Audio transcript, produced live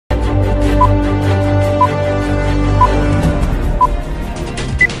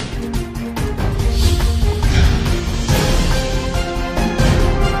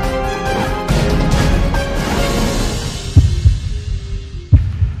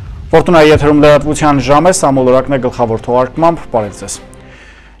Fortuna եթերում լրատվության ժամ է, սա մոլորակն է գլխավոր թողարկմամբ, բարև ձեզ։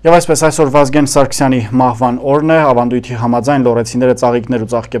 Եվ այսպես այսօր Վազգեն Սարգսյանի մահվան օրն է, ավանդույթի համաձայն լոռեցիները ծաղիկներ ու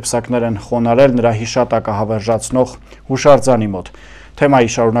ծաղկեպսակներ են խոնարել նրա հիշատակը հավերժացնող հուշարձանի մոտ։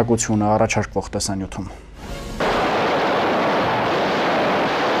 Թեմայի շարունակությունը առաջարկվող տեսանյութում։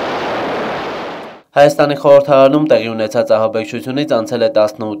 Հայաստանի խորհրդարանում տեղի ունեցած ահաբեկչությունից անցել է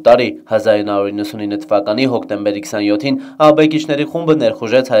 18 տարի, 1999 թվականի հոկտեմբերի 27-ին ահաբեկիչների խումբը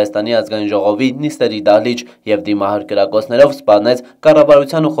ներխուժեց Հայաստանի ազգային ժողովի նիստերի դահլիճ և դիմահար կրակոցներով սպանեց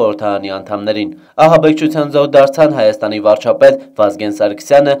կառավարության ու խորհրդարանի անդամներին։ Ահաբեկչության զոհ դարձան Հայաստանի վարչապետ Վազգեն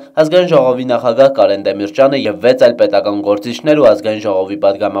Սարգսյանը, ազգային ժողովի նախագահ Կարեն Դեմիրճյանը և 6 այլ պետական գործիչներ ու ազգային ժողովի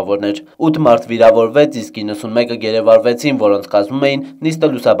պատգամավորներ։ 8 մարդ վիրավորվեց, իսկ 91-ը գերեվարվեցին, որոնց կազմում էին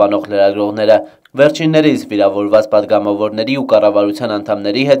նիստը լուսաբանող լրագրողները։ Վերջիններից վիրավորված պատգամավորների ու կառավարության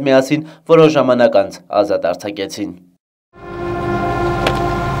անդամների հետ միասին որոշ ժամանակ անց ազատ արձակեցին։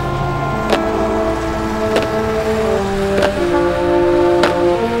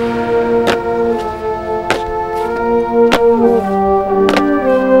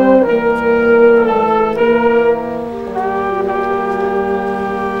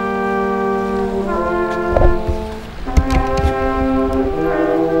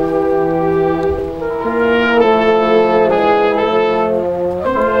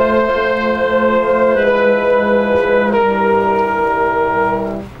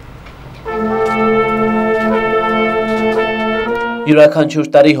 Յուրաքանչյուր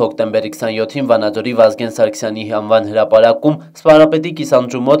տարի հոկտեմբերի 27-ին Վանաձորի Վազգեն Սարգսյանի անվան հրապարակում Սպարապետի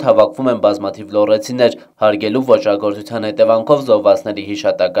կիսանդրու մոտ հավաքվում են բազմաթիվ լոռեցիներ, հարգելու ոճրագործության հետևանքով զոհվածների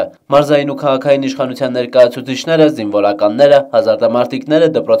հիշատակը։ Մարզային ու քաղաքային իշխանության ներկայացուցիչները, զինվորականները,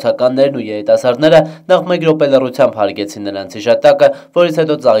 հազարդամարտիկները, դպրոցականներն ու երիտասարդները նախ մեկ րոպե լռությամբ հարգեցին նրանց հիշատակը, որից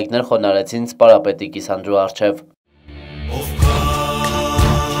հետո ծաղիկներ խոնարհեցին Սպարապետի կիսանդրու առջև։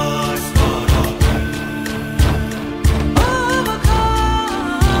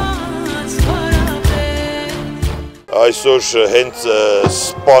 Այսօր հենց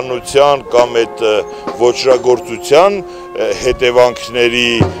սպանության կամ այդ ոճրագործության հետևանքների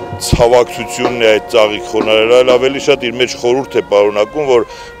ցավակցությունն է այդ ծաղիկ խոնարհելը, այլ ավելի շատ իր մեջ խորհուրդ է պարունակում, որ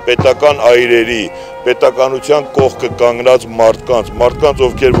պետական այրերի, պետականության կողքը կանգնած մարդկանց,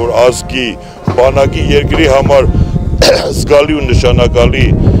 ովքեր որ ազգի, բանակի, երկրի համար զգալի ու նշանակալի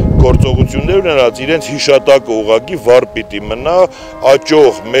գործողություններ ունենած, իրենց հիշատակը ուղղակի վառ պիտի մնա,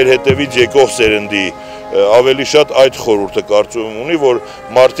 աճող, մեր հետևից եկող սերնդի ավելի շատ այդ խորհուրդը կարծում ունի, որ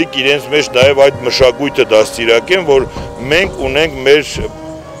մարդիկ իրենց մեջ նաև այդ մշակույթը դաստիարակեն, որ մենք ունենք մեր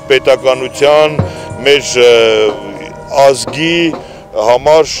պետականության, մեր ազգի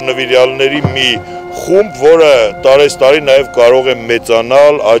համար նվիրյալների մի խումբ, որը տարեստարի նաև կարող է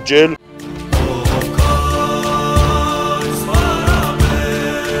մեծանալ, աճել։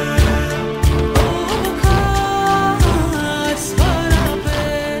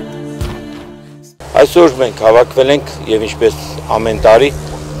 Այսօր մենք հավաքվել ենք և ինչպես ամեն տարի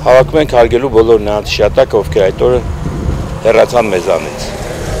հավաքվում ենք հարգելու բոլոր նրանց հիշատակը, ովքեր այդ օրը հեռացան մեզանից։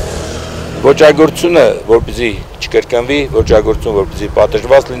 Ոճրագործությունը, որպեսզի չկրկնվի, ոճրագործությունը, որպեսզի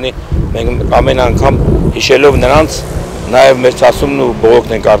պատժված լինի, մենք ամեն անգամ հիշելով նրանց, նաև մեր ցասումն ու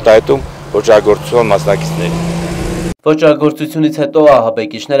բողոքն ենք արտահայտում ոճրագործության մասնակիցներին։ Ոճրագործությունից հետո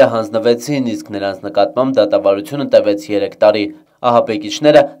ահաբեկիչները հանձնվեցին, իսկ նրանց նկատմամբ դատավարությունը տևեց 3 տարի։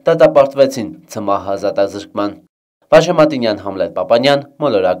 Ահաբեկիչները դատապարտվեցին ցմահ ազատազրկման։ Վաշե Մատինյան, Համլետ Պապանյան,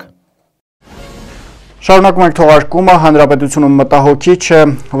 Մոլորակ։ Շարունակում ենք թողարկումը, հանրապետությունում մտահոգիչ է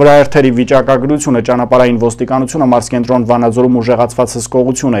վրաերթերի վիճակագրությունը, ճանապարհային ոստիկանությունը մարզկենտրոն Վանաձորում ուժեղացված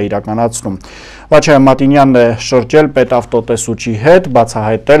հսկողություն է իրականացնում։ Վաշե Մատինյանն է շրջել պետավտոտեսուչի հետ,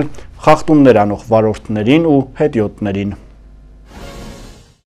 բացահայտել խախտումներ անող վարորդներին ու հետիոտներին։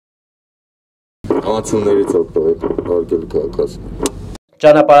 Անցումներից օգտվել հարգել քաղաքացիներին։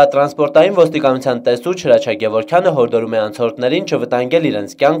 Ճանապարհատրանսպորտային ոստիկանության տեսուչ Հրաչյա Գևորգյանը հորդորում է անցորդներին չվտանգել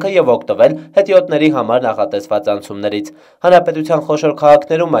իրենց կյանքը և օգտվել հետիոտների համար նախատեսված անցումներից։ Հանրապետության խոշոր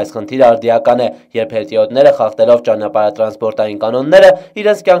քաղաքներում այս խնդիրը արդիական է, երբ հետիոտները խախտելով ճանապարհատրանսպորտային կանոնները,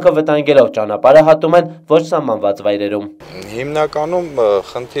 իրենց կյանքը վտանգելով ճանապարհը հատում են ոչ սահմանված վայրերում։ Հիմնականում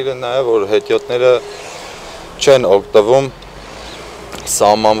խնդիրը նա է, որ հետիոտները չեն օգտվում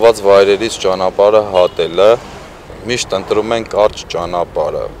սահմանված վայրերից ճանապարհը հատելը, միշտ ընտրում են կարճ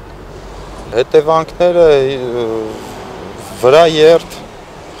ճանապարհը։ Հետևանքները վրաերթ,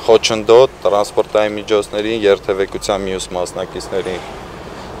 խոչընդոտ, տրանսպորտային միջոցներին, երթևեկության մյուս մասնակիցներին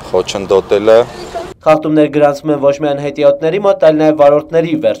խոչընդոտելը։ Խախտումներ գրանցվում են ոչ միայն հետիոտների մոտ, այլ նաև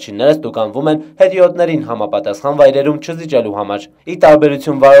վարորդների, վերջիններս տուգանվում են հետիոտներին համապատասխան վայրերում չզիջելու համար։ Ի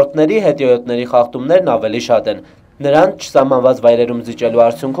տարբերություն վարորդների, հետիոտների խախտումներն ավելի շատ են։ Նրան չսահմանված վայրերում զիջելու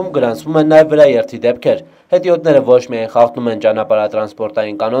արդյունքում գրանցվում են նաև վրաերթի դեպքեր։ Հետիոտները ոչ միայն խախտում են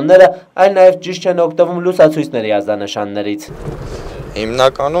ճանապարհատրանսպորտային կանոնները, այլ նաև ճիշտ չեն օգտվում լուսացույցների ազդանշաններից։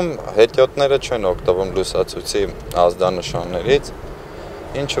 Հիմնականում հետիոտները չեն օգտվում լուսացույցի ազդանշաններից,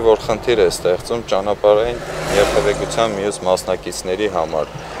 ինչը որ խնդիր է ստեղծում ճանապարհային երթևեկության մյուս մասնակիցների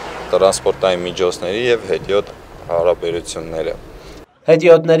համար, տրանսպորտային միջոցների եւ հետիոտ հարաբերությունները։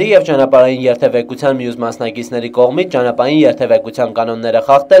 Հետիոտների եւ ճանապարհային երթևեկության մյուս մասնակիցների կողմից ճանապարհային երթևեկության կանոնները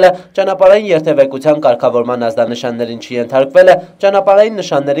խախտելը, ճանապարհային երթևեկության կարգավորման ազդանշաններին չենթարկվելը, ճանապարհային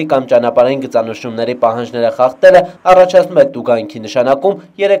նշանների կամ ճանապարհային գծանշումների պահանջները խախտելը առաջացնում է տուգանքի նշանակում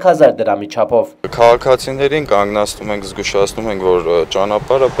 3000 դրամի չափով։ Քաղաքացիներին կանգնացնում ենք, զգուշացնում ենք, որ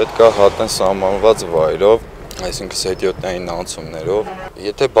ճանապարհը պետք է հատեն սահմանված վայրով, այսինքն հետիոտնային անցումներով։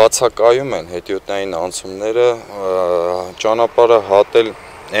 Եթե բացակայում են հետիոտնային անցումները, ճանապարհը հատել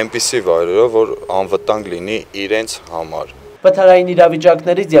այնպիսի վայրերով, որ անվտանգ լինի իրենց համար։ Վթարային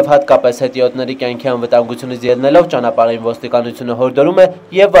իրավիճակներից եւ հատկապես հետիոտների կյանքի անվտանգությունից ելնելով ճանապարհային ոստիկանությունը հորդորում է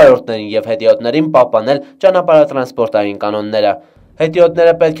եւ վարորդներին եւ հետիոտներին պահպանել ճանապարհատրանսպորտային կանոնները։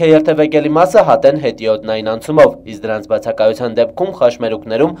 Հետիոտները պետք է երթևեկելի մասը հատեն հետիոտնային անցումով, իսկ դրանց բացակայության դեպքում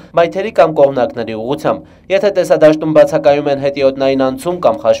խաշմերուկներում, մայթերի կամ կողմնակների ուղղությամբ։ Եթե տեսադաշտում բացակայում են հետիոտնային անցում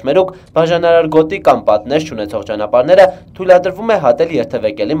կամ խաշմերուկ, բաժանարար գոտի կամ պատնեշ չունեցող ճանապարհները թույլատրվում է հատել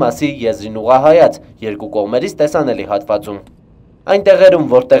երթևեկելի մասի եզրին ուղղահայաց, երկու կողմերից տեսանելի հատվածում։ Այն տեղերում,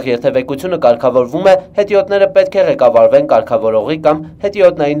 որտեղ երթևեկությունը կարգավորվում է, հետիոտները պետք է ղեկավարվեն կարգավորողի կամ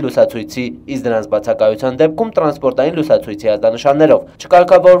հետիոտնային լուսացույցի, իսկ դրանց բացակայության դեպքում տրանսպորտային լուսացույցի ազդանշաններով։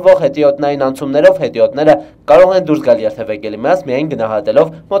 Չկարգավորվող հետիոտնային անցումներով հետիոտները կարող են դուրս գալ երթևեկելի մաս միայն գնահատելով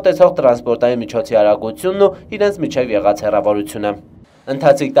մոտեցող տրանսպորտային միջոցի արագությունն ու իրենց միջև եղած հեռավորությունը։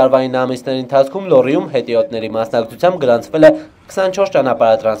 Ընթացիկ տարվային ամիսների ընթացքում Լոռիում հետիոտների մասնակցությամբ գրանցվել է 24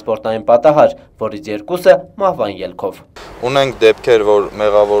 ճանապարհատրանսպորտային պատահար, որից 2-ը մահվան ելքով։ Ունենք դեպքեր, որ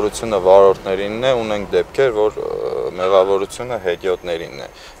մեղավորությունը վարորդներինն է, ունենք դեպքեր, որ մեղավորությունը հետիոտներինն է,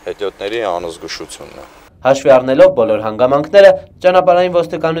 հետիոտների անզգուշությունն է։ Հաշվի առնելով բոլոր հանգամանքները, ճանապարհային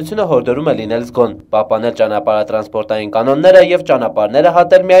ոստիկանությունը հորդորում է լինել զգոն, պահպանել ճանապարհատրանսպորտային կանոնները եւ ճանապարհները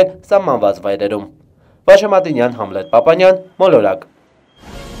հատել միայն սահմանված վայրերում։ Վաշե Մատինյան, Համլետ Պապանյան, Մոլորակ։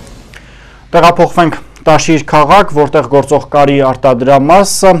 Տեղափոխվենք Տաշիր քաղաք, որտեղ գործող կարի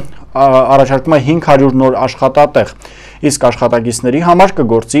արտադրամասը առաջարկում է 500 նոր աշխատատեղ, իսկ աշխատակիցների համար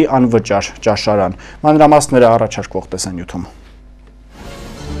կգործի անվճար ճաշարան։ Մանրամասները առաջարկվող տեսանյութում։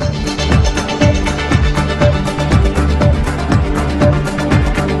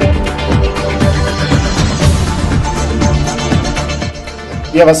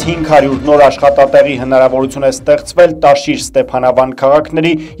 Եվս 500 նոր աշխատատեղի հնարավորություն է ստեղծվել Տաշիր, Ստեփանավան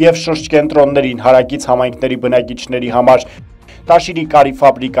քաղաքների և շրջկենտրոններին հարակից համայնքների բնակիչների համար։ Տաշիրի կարի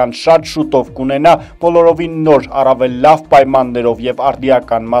ֆաբրիկան շատ շուտով կունենա բոլորովին նոր, առավել լավ պայմաններով և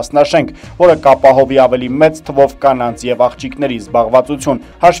արդիական մասնաշենք, որը կապահովի ավելի մեծ թվով կանանց և աղջիկների զբաղվածություն,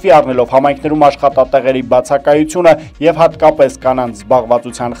 հաշվի առնելով համայնքներում աշխատատեղերի բացակայությունը և հատկապես կանանց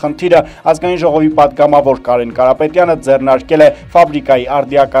զբաղվածության խնդիրը, ազգային ժողովի պատգամավոր Կարեն Կարապետյանը ձեռնարկել է ֆաբրիկայի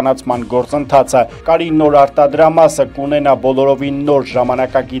արդիականացման գործընթացը։ Կարի նոր արտադրամասը կունենա բոլորովին նոր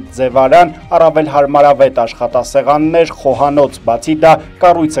ժամանակակից ձևարան, առավել հարմարավետ աշխատասեղաններ, խոհանոց, բացի դա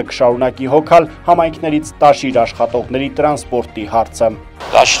կառույցը կշարունակի հոգալ համայնքներից Տաշիր աշխատողների տրանսպորտի հարցը։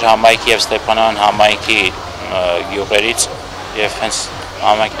 Տաշիր համայնքի և Ստեփանավան համայնքի յուղերից և հենց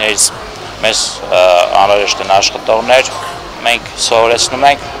համայնքներից մեզ անհրաժեշտ են աշխատողներ, մենք սովորեցնում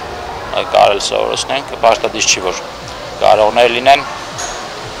ենք, կարել սովորեցնենք, պարտադիր չի, որ կարողներ լինեն,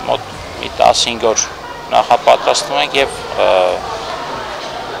 մոտ մի 15 օր նախապատրաստում ենք և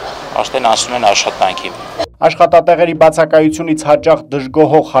արդեն անցնում են աշխատանքի։ Աշխատատեղերի բացակայությունից հաճախ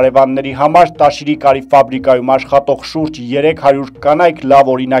դժգոհող հարևանների համար Տաշիրի կարի ֆաբրիկայում աշխատող շուրջ 300 կանայք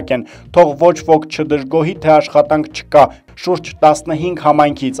լավ օրինակ են, թող ոչ ոք չդժգոհի, թե աշխատանք չկա։ Շուրջ 15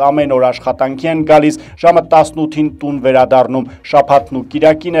 համայնքից ամեն օր աշխատանքի են գալիս, ժամը 18-ին տուն վերադառնում, շաբաթն ու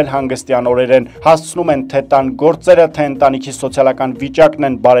կիրակին էլ հանգստյան օրեր են, հասցնում են թե տան գործերը, թե ընտանիքի սոցիալական վիճակն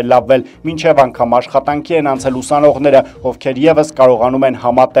են բարելավվել, մինչև անգամ աշխատանքի են անցել ուսանողները, ովքեր եւս կարողանում են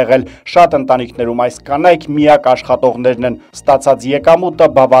համատեղել։ Շատ ընտանիքներում այս կանայք միակ աշխատողներն են, ստացած եկամուտը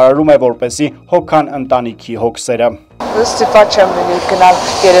բավարարում է, որպեսզի հոգան ընտանիքի հոգսերը։ Ստիպված չեմ լինի գնալ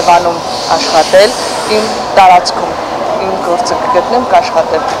Երևանում աշխատել, իմ տարածքում իմ գործը կգտնեմ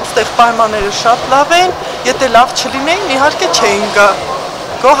կաշխատեմ։ Այստեղ պայմանները շատ լավ են, եթե լավ չլինեին, իհարկե չէին գա,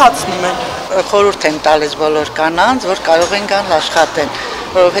 գոհացնում են։ Խորհուրդ եմ տալիս բոլոր կանանց, որ կարող են գալ աշխատեն,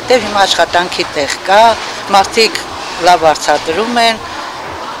 որովհետև հիմա աշխատանքի տեղ կա, մարդիկ լավ արձադրում են,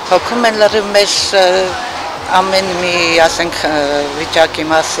 հոգում են լրիվ մեզ ամեն մի, ասենք, վիճակի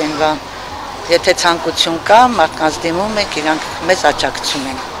մասին բան, Եթե ցանկություն կա, մարդկանց դիմում ենք, իրանք մեզ աջակցում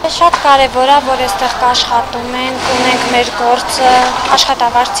են։ Շատ կարևոր է, որ այստեղ կաշխատում ենք, ունենք մեր գործը,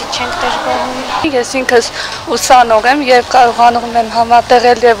 աշխատավարձի չենք դժգոհում։ Ես ինքս ուսանող եմ եւ կարողանում եմ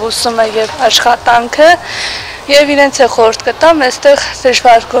համատեղել եւ ուսումը եւ աշխատանքը եւ իրենց է խորհուրդ կտամ, այստեղ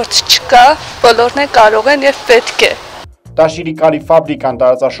դժվար գործ չկա, բոլորն են կարող են եւ պետք է։ Տաշիրի կարի ֆաբրիկան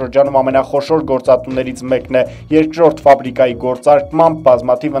տարածաշրջանում ամենախոշոր գործատուներից մեկն է։ Երկրորդ ֆաբրիկայի գործարկմամբ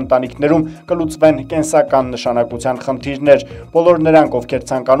բազմաթիվ ընտանիքներում կլուծվեն կենսական նշանակության խնդիրներ։ Բոլոր նրանք, ովքեր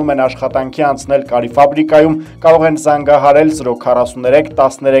ցանկանում են աշխատանքի անցնել կարի ֆաբրիկայում, կարող են զանգահարել 043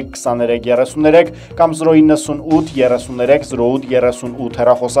 13 23 33 կամ 098 33 08 38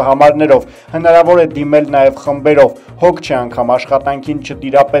 հեռախոսահամարներով։ Հնարավոր է դիմել նաև խմբերով։ Հոգ չէ անգամ աշխատանքին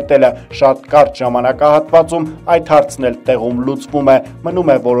չտիրապետելը, շատ կարճ ժամանակահատվածում այդ հարցն էլ տեղում լուծվում է,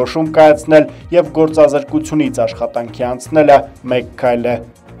 մնում է որոշում կայացնել եւ գործազրկությունից աշխատանքի անցնելը մեկ քայլ է։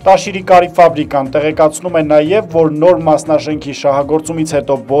 Տաշիրի կարի ֆաբրիկան տեղեկացնում է նաև, որ նոր մասնաշենքի շահագործումից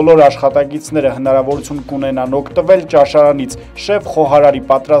հետո բոլոր աշխատակիցները հնարավորություն կունենան օգտվել ճաշարանից։ Շեֆ խոհարարի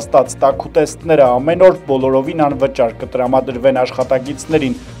պատրաստած տաքուտեստները ամեն օր բոլորովին անվճար կտրամադրվեն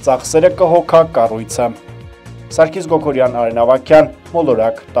աշխատակիցներին, ծախսերը կհոգա կառույցը։ Սարգիս Գոքորյան, Արեն Ավագյան,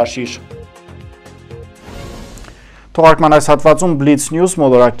 Մոլորակ, Տաշիր։ Թողարկման այս հատվածում Blitz News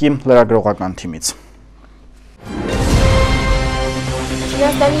Մոլորակի լրագրողական թիմից։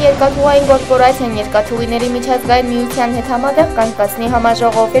 Չինաստանի երկաթուղային կորպորացիան երկաթուղիների միջազգային միության հետ համատեղ կանգնեցնի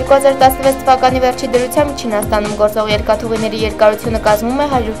համաժողով։ 2016 թվականի վերջի դրությամբ Չինաստանում գործող երկաթուղիների երկարությունը կազմում է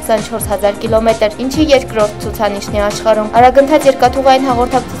 124,000 կիլոմետր, ինչի երկրորդ ցուցանիշն է աշխարհում։ Արագընթաց երկաթուղային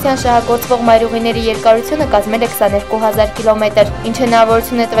հաղորդակցության շահագործվող մայրուղիների երկարությունը կազմել է 22,000 կիլոմետր, ինչը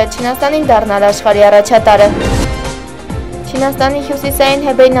հնարավորություն է տվել Չինաստանին դառնալ աշխարհի առաջատարը։ Չինաստանի հյուսիսային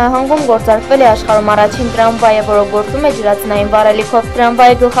Հեբեյ նահանգում գործարկվել է աշխարհում առաջին տրամվայը, որը գործում է ջրածնային վարելիքով։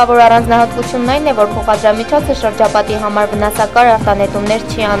 Տրամվայի գլխավոր առանձնահատկությունն այն է, որ փոխադրամիջոցը շրջապատի համար վնասակար արտանետումներ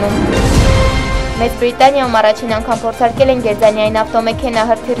չի անում։ Մեծ Բրիտանիայում առաջին անգամ փորձարկել են գերձանյային ավտոմեքենա,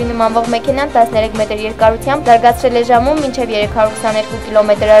 հրթիռի նմանվող մեքենան 13 մետր երկարությամբ զարգացրել է ժամում մինչև 322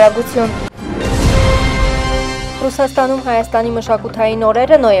 կիլոմետր արագություն։ Ռուսաստանում Հայաստանի մշակութային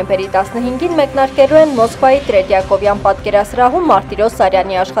օրերը նոյեմբերի 15-ին մեկնարկելու են Մոսկվայի Տրետյակովյան պատկերասրահում Մարտիրոս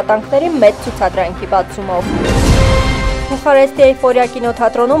Սարյանի աշխատանքների մեծ ցուցադրանքի բացումով։ Բուխարեստի Էյֆորիա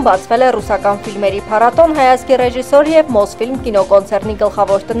կինոթատրոնում բացվել է ռուսական ֆիլմերի փառատոն հայազգի ռեժիսոր եւ Մոսֆիլմ կինոկոնցերնի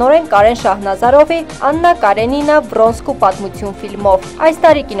գլխավոր տնօրեն Կարեն Շահնազարովի «Աննա Կարենինա Վրոնսկու պատմություն» ֆիլմով։ Այս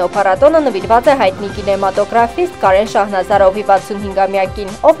տարի կինոփառատոնը նվիրված է հայտնի կինեմատոգրաֆիստ Կարեն Շահնազարովի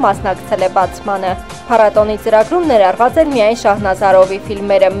 65-ամյակին, ով մասնակցել է բացմանը։ Փառատոնի ծրագրում ներառված են միայն Շահնազարովի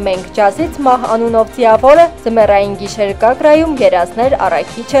ֆիլմերը «Մենք ջազից», «Մահ անունով ձիավորը», «Ձմեռային գիշեր Գագրայում», «Երազներ»,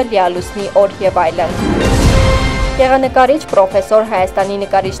 «Առաքիչը», «Լիալուսնի օր» եւ այլն։ Գեղանկարիչ, պրոֆեսոր, Հայաստանի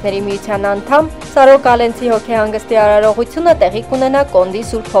նկարիչների միության անդամ Սարո Գալենցի հոգեհանգստի արարողությունը տեղի կունենա Կոնդի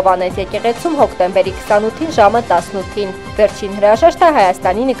Սուրբ Հովանես եկեղեցում հոկտեմբերի 28-ին ժամը 18-ին։ Վերջին հրաժեշտը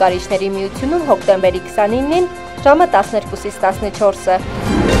Հայաստանի նկարիչների միությունում հոկտեմբերի 29-ին ժամը 12-ից 14-ը։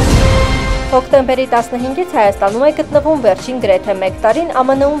 Հոկտեմբերի 15-ից Հայաստանում է գտնվում վերջին գրեթե մեկ տարին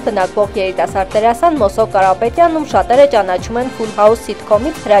ԱՄՆ-ում բնակվող երիտասարդ դերասան Մոսո Կարապետյանն, ում շատերը ճանաչում են Full House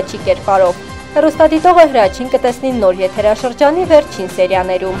sitcom-ից Հրաչի կերպարով։ Հեռուստադիտողը Հրաչին կտեսնի նոր եթերաշրջանի վերջին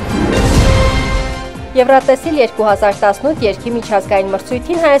սերիաներում։ Եվրատեսիլ 2018 երգի միջազգային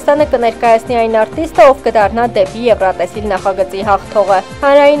մրցույթին Հայաստանը կներկայացնի այն արտիստը, ով կդառնա դեպի Եվրատեսիլ նախագծի հաղթողը։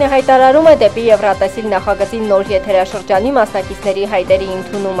 Հանրայինը հայտարարում է դեպի Եվրատեսիլ նախագծի նոր եթերաշրջանի մասնակիցների հայտերի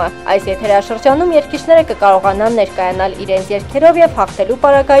ընդունումը։ Այս եթերաշրջանում երգիչները կկարողանան ներկայանալ իրենց երգերով եւ հաղթելու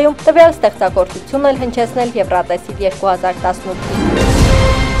պարագայում տվյալ ստեղծագործությունն էլ հնչեցնել Եվրատեսիլ 2018-ին։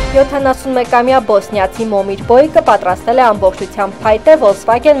 71-ամյա բոսնիացի Մոմիր Բոյկը պատրաստել է ամբողջությամբ փայտե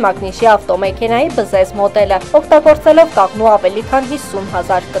Volkswagen Magnişi ավտոմեքենայի բզեզ մոդելը, օգտագործելով կաղնու ավելի քան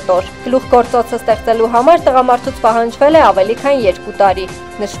 50,000 կտոր։ Գլուխգործոցը ստեղծելու համար տղամարդուց պահանջվել է ավելի քան 2 տարի։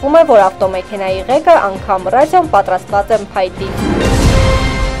 Նշվում է, որ ավտոմեքենայի ղեկը անգամ ռադիոն պատրաստված է փայտի։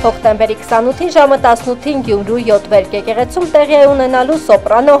 Հոկտեմբերի 28-ին ժամը 18-ին Գյումրու 7 վերք եկեղեցում տեղի է ունենալու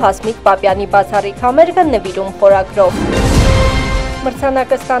սոպրանո Հասմիկ Պապյանի բացառիկ համերգը նվիրում խորագրով։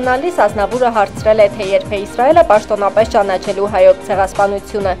 Մրցանակը ստանալիս Ազնավուրը հարցրել է, թե երբ է Իսրայելը պաշտոնապես ճանաչելու հայոց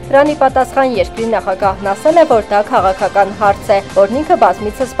ցեղասպանությունը։ Դրանի պատասխան երկրի նախագահն ասել է, որ դա քաղաքական հարց է, որն ինքը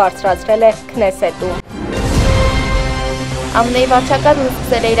բազմիցս բարձրացրել է Քնեսետում։ ԱՄՆ-ի վարչակազմը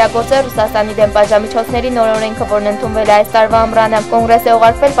սկսել է իրագործել Ռուսաստանի դեմ պատժամիջոցների նոր օրենքը, որն ընդունվել է այս տարվա ամռանը։ Կոնգրես է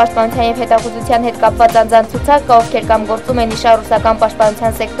ուղարկվել պաշտպանության եւ հետախուզության հետ կապված անձանց ցուցակ, ովքեր կամ գործում են իշա ռուսական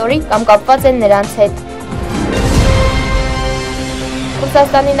պաշտպանության սեկտորի կամ կապված են նրանց հետ։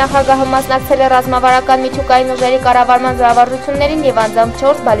 Ռուսաստանի նախագահը մասնակցել է ռազմավարական միջուկային ուժերի կառավարման զորավարժություններին եւ անձամբ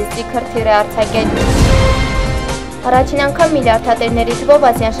 4 բալիստիկ հրթիռ է արձակել։ Առաջին անգամ միլիարդատերների թվով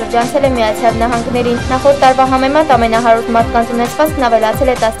Ասիան շրջանցել է Միացյալ Նահանգներին։ Նախորդ տարվա համեմատ ամենահարուստ մարդկանց ունեցվածքն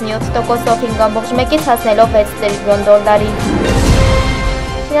ավելացել է 17%-ով 5.1-ից հասնելով 6 տրիլիոն դոլարի։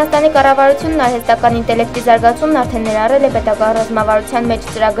 Չինաստանի կառավարությունն արհեստական ինտելեկտի զարգացումն արդեն ներառել է պետական ռազմավարության մեջ։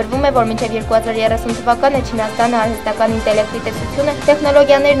 Ծրագրվում է, որ մինչև 2030 թվականը Չինաստանը արհեստական ինտելեկտի տեսությունը,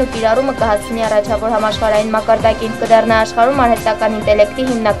 տեխնոլոգիաներն ու կիրառումը կհասցնի առաջավոր համաշխարհային մակարդակին, կդառնա աշխարհում արհեստական ինտելեկտի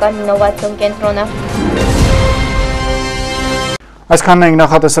հիմնական ինովացիոն կենտրոնը։ Այսքանն ենք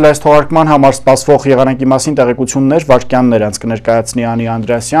նախատեսել այս թողարկման համար սպասվող եղանակի մասին տեղեկություններ վայրկյաններ անց կներկայացնի Անի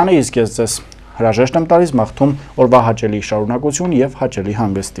Անդրեասյանը, իսկ ես ձեզ հրաժեշտ եմ տալիս մաղթում օրվա հաճելի շարունակություն եւ հաճելի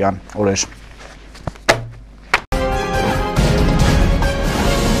հանգստյան օրեր։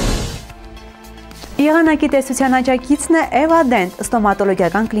 Եղանակի տեսության աջակիցն է Էվա Դենտ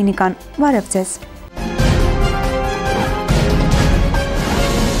ստոմատոլոգիական կլինիկան։ Բարև ձեզ։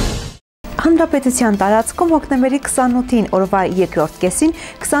 Հանրապետության տարածքում հոկտեմբերի 28-ին օրվա երկրորդ կեսին,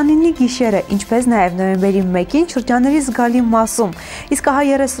 29-ի գիշերը, ինչպես նաև նոյեմբերի 1-ին շրջանների զգալի մասում, իսկ ահա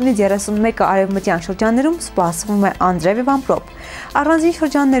 30-ից 31-ը արևմտյան շրջաններում սպասվում է անձրև եւ ամպրոպ։ Առանձին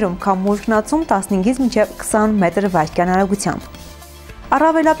շրջաններում քամուրջնացում 15-ից մինչև 20 մետր վայրկյան արագությամբ։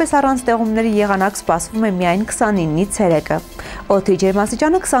 Առավելապես առանց տեղումների եղանակ սպասվում է միայն 29-ի ցերեկը։ Օդի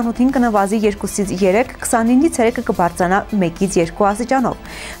ջերմաստիճանը 28-ին կնվազի 2-ից 3, 29-ի ցերեկը կբարձրանա 1-ից 2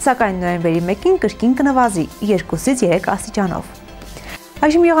 աստիճանով, սակայն նոյեմբերի 1-ին կրկին կնվազի 2-ից 3 աստիճանով։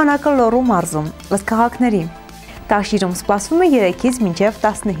 Այժմ եղանակը Լոռու մարզում, ըստ քաղաքների։ Տաշիրում սպասվում է 3-ից մինչև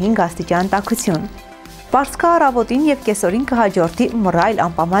 15 աստիճան տաքություն։ Պարսկա առավոտին եւ կեսօրին կհաջորդի մռայլ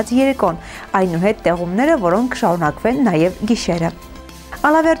անպամած երեկոն, այնուհետ տեղումները, որոնք կշարունակվեն նաեւ գիշերը։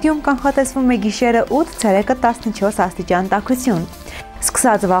 Ալավերդիում կանխատեսվում է գիշերը 8, ցերեկը 14 աստիճան տաքություն։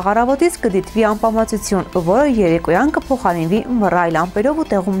 Սկսած վաղ առավոտից կդիտվի անպամացություն, որը երեկոյան կփոխարինվի մռայլ ամպերով ու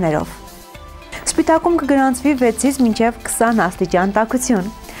տեղումներով։ Սպիտակում կգրանցվի 6-ից մինչև 20 աստիճան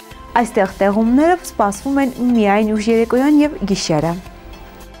տաքություն։ Այստեղ տեղումները սպասվում են միայն ուշ երեկոյան եւ գիշերը։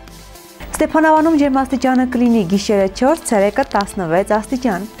 Ստեփանավանում ջերմաստիճանը կլինի գիշերը 4, ցերեկը 16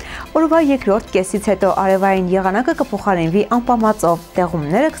 աստիճան։ Օրվա երկրորդ կեսից հետո արևային եղանակը կփոխարինվի անպամածով,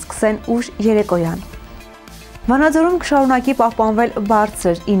 տեղումները կսկսեն ուշ երեկոյան։ Վանաձորում կշարունակի պահպանվել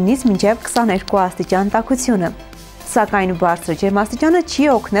բարձր 9-ից մինչև 22 աստիճան տաքությունը։ Սակայն բարձր ջերմաստիճանը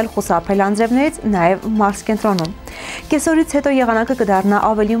չի օգնել խուսափել անձրևներից նաև մարզկենտրոնում։ Կեսօրից հետո եղանակը կդառնա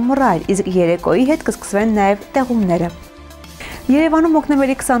ավելի մռայլ, իսկ երեկոյի հետ կսկսվեն նաև տեղումները։ Երևանում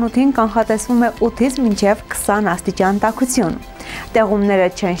հոկտեմբերի 28-ին կանխատեսվում է 8-ից մինչև 20 աստիճան տաքություն։ Տեղումները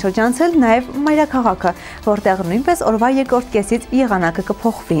չեն շրջանցել նաև մայրաքաղաքը, որտեղ նույնպես օրվա երկրորդ կեսից եղանակը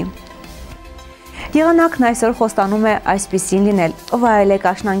կփոխվի։ Եղանակն այսօր խոստանում է այսպիսին լինել՝ վայելեք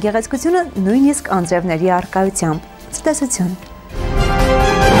աշնան գեղեցկությունը նույնիսկ անձրևների առկայությամբ։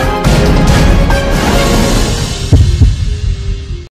 Ցտեսություն։